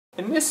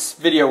In this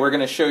video we're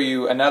going to show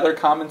you another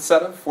common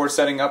setup for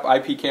setting up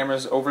IP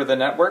cameras over the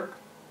network.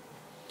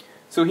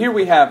 So here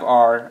we have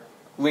our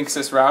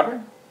Linksys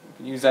router. You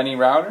can use any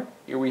router.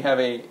 Here we have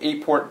a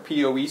 8-port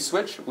PoE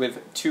switch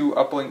with 2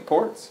 uplink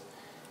ports.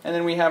 And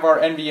then we have our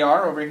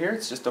NVR over here.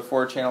 It's just a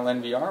 4-channel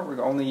NVR.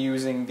 We're only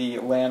using the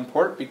LAN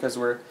port because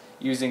we're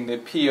using the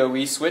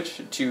PoE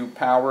switch to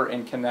power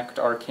and connect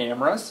our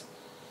cameras.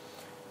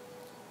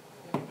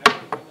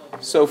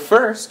 So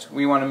first,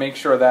 we want to make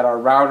sure that our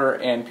router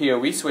and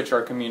PoE switch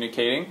are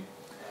communicating.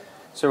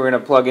 So we're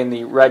going to plug in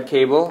the red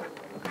cable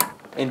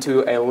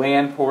into a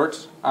LAN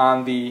port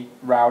on the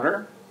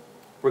router.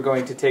 We're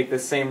going to take the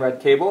same red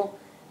cable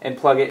and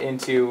plug it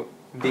into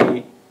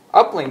the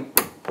uplink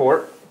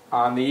port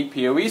on the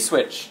PoE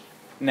switch.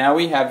 Now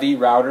we have the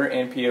router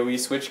and PoE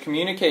switch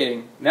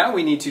communicating. Now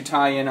we need to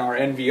tie in our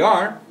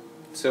NVR.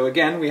 So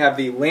again, we have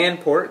the LAN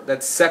port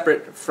that's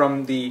separate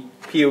from the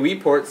PoE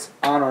ports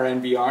on our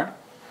NVR.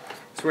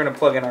 So we're going to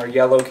plug in our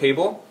yellow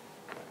cable.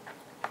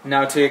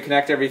 Now to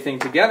connect everything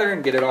together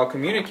and get it all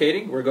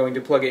communicating, we're going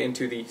to plug it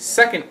into the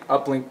second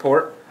uplink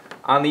port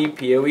on the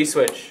PoE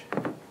switch.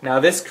 Now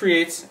this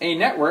creates a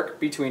network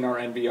between our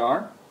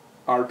NVR,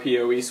 our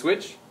PoE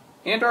switch,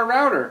 and our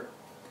router.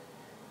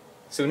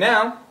 So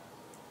now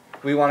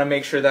we want to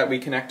make sure that we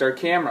connect our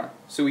camera.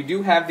 So we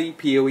do have the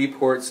PoE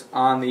ports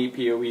on the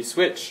PoE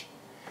switch.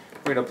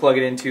 We're going to plug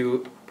it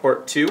into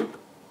port 2,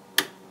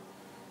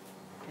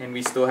 and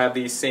we still have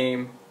the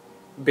same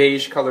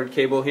beige colored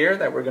cable here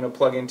that we're going to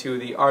plug into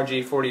the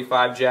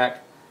RJ45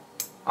 jack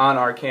on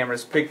our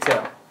camera's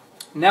pigtail.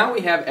 Now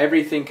we have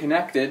everything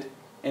connected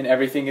and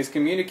everything is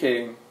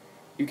communicating.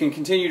 You can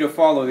continue to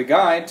follow the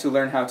guide to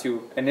learn how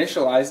to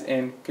initialize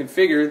and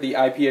configure the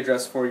IP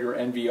address for your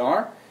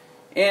NVR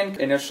and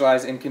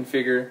initialize and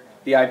configure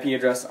the IP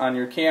address on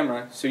your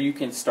camera so you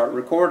can start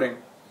recording.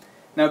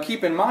 Now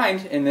keep in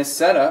mind, in this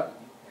setup,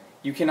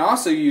 you can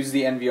also use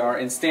the NVR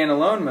in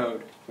standalone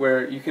mode,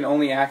 where you can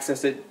only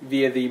access it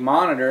via the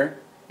monitor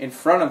in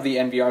front of the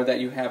NVR that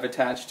you have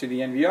attached to the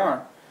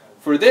NVR.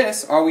 For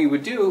this, all we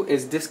would do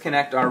is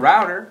disconnect our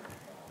router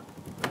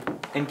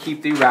and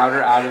keep the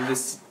router out of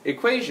this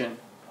equation.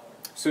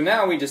 So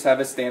now we just have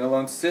a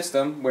standalone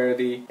system where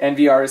the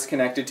NVR is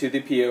connected to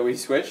the PoE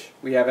switch,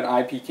 we have an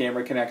IP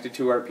camera connected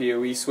to our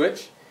PoE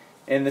switch,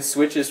 and the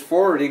switch is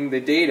forwarding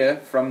the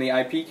data from the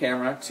IP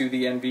camera to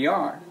the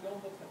NVR.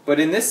 But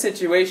in this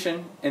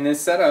situation, in this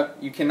setup,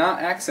 you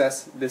cannot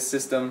access this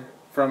system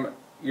from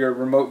your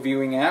remote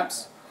viewing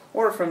apps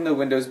or from the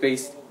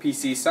Windows-based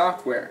PC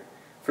software.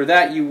 For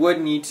that, you would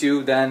need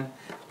to then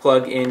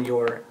plug in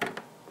your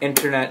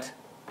internet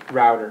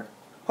router.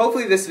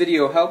 Hopefully this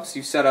video helps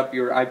you set up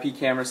your IP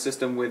camera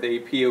system with a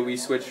PoE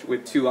switch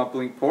with 2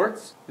 uplink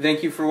ports.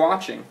 Thank you for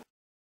watching.